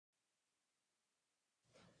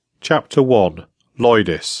Chapter 1.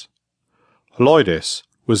 Loidis. Loidis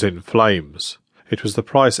was in flames. It was the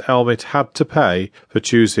price Elmet had to pay for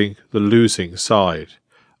choosing the losing side.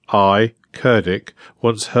 I, Cerdic,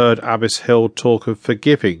 once heard Abbess Hild talk of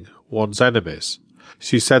forgiving one's enemies.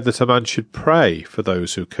 She said that a man should pray for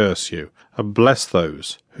those who curse you, and bless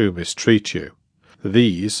those who mistreat you.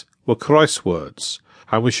 These were Christ's words,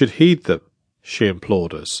 and we should heed them, she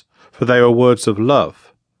implored us, for they were words of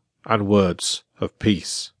love and words of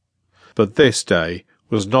peace. But this day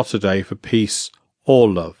was not a day for peace or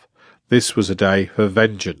love. This was a day for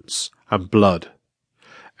vengeance and blood.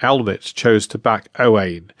 Elmet chose to back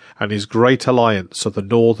Owain and his great alliance of the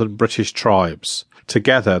northern British tribes.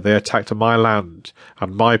 Together they attacked my land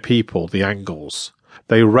and my people, the Angles.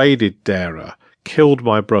 They raided Dara, killed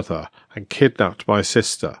my brother, and kidnapped my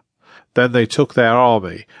sister. Then they took their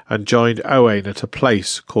army and joined Owain at a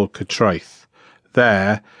place called Catraeth.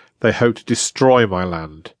 There they hoped to destroy my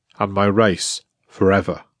land and my race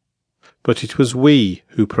forever. But it was we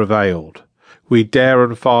who prevailed. We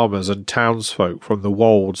Daran farmers and townsfolk from the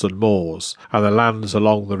wolds and moors and the lands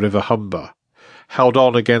along the river Humber held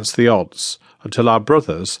on against the odds until our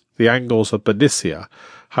brothers, the Angles of Bernicia,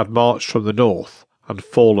 had marched from the north and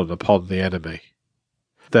fallen upon the enemy.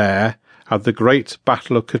 There, at the great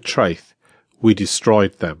battle of Catraeth, we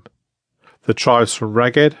destroyed them. The tribes from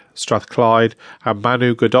Reged, Strathclyde, and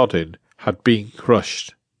Manu Gododin had been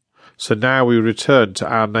crushed. So now we returned to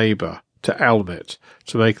our neighbour, to Elmet,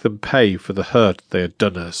 to make them pay for the hurt they had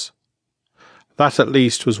done us. That at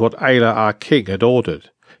least was what Aila our king had ordered.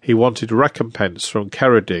 He wanted recompense from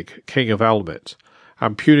Cerdic, king of Elmet,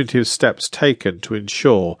 and punitive steps taken to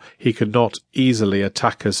ensure he could not easily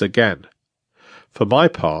attack us again. For my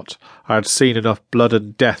part, I had seen enough blood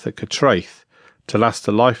and death at Catraeth to last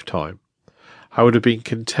a lifetime. I would have been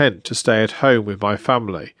content to stay at home with my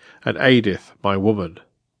family and Edith, my woman.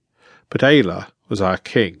 But Aila was our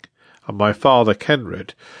king, and my father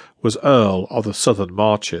Kenred was Earl of the Southern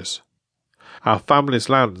Marches. Our family's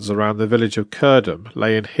lands around the village of Curdham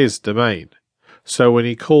lay in his domain, so when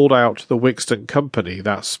he called out the Wixton Company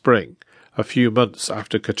that spring, a few months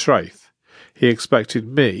after Catraeth, he expected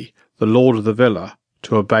me, the lord of the villa,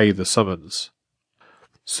 to obey the summons.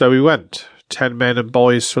 So we went, 10 men and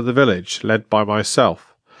boys from the village, led by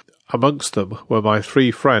myself. Amongst them were my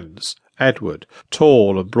 3 friends, Edward,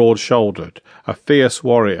 tall and broad-shouldered, a fierce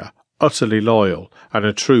warrior, utterly loyal, and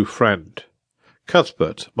a true friend.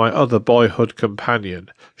 Cuthbert, my other boyhood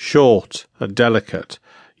companion, short and delicate,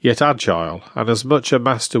 yet agile, and as much a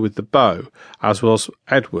master with the bow as was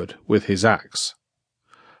Edward with his axe.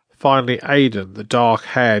 Finally Aidan, the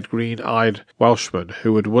dark-haired, green-eyed Welshman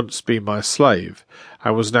who had once been my slave,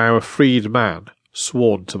 and was now a freed man,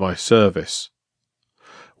 sworn to my service.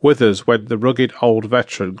 With us went the rugged old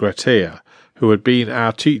veteran Grettir, who had been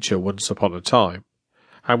our teacher once upon a time,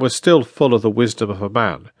 and was still full of the wisdom of a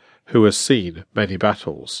man who has seen many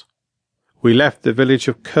battles. We left the village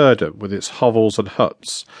of Curdham with its hovels and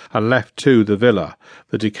huts, and left too the villa,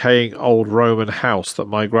 the decaying old Roman house that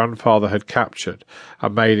my grandfather had captured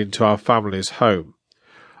and made into our family's home.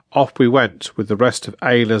 Off we went with the rest of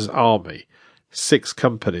Aila's army, 6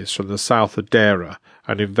 companies from the south of Dara,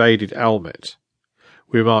 and invaded Elmet.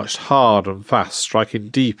 We marched hard and fast, striking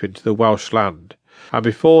deep into the Welsh land, and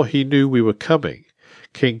before he knew we were coming,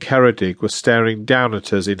 King Cerdic was staring down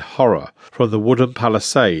at us in horror from the wooden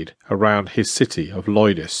palisade around his city of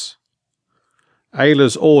Loidis.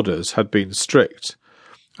 Aila's orders had been strict,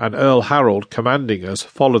 and Earl Harold commanding us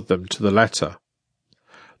followed them to the letter.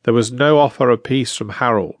 There was no offer of peace from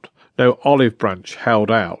Harold, no olive branch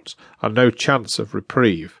held out, and no chance of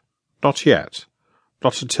reprieve. Not yet.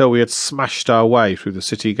 Not until we had smashed our way through the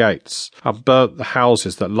city gates and burnt the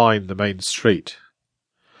houses that lined the main street.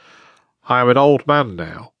 I am an old man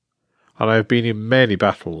now, and I have been in many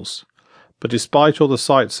battles, but despite all the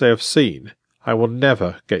sights I have seen, I will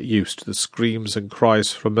never get used to the screams and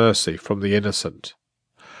cries for mercy from the innocent.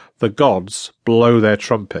 The gods blow their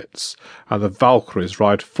trumpets, and the Valkyries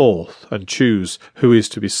ride forth and choose who is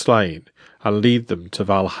to be slain, and lead them to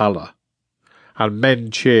Valhalla. And men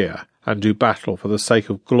cheer and do battle for the sake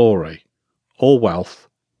of glory, or wealth,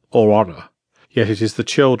 or honour. Yet it is the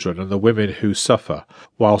children and the women who suffer,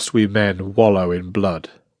 whilst we men wallow in blood.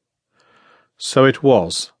 So it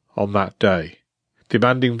was on that day.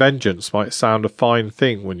 Demanding vengeance might sound a fine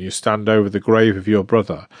thing when you stand over the grave of your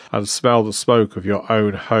brother and smell the smoke of your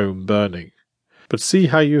own home burning. But see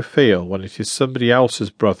how you feel when it is somebody else's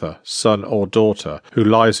brother, son or daughter who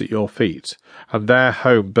lies at your feet, and their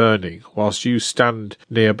home burning whilst you stand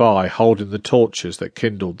nearby holding the torches that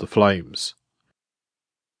kindled the flames.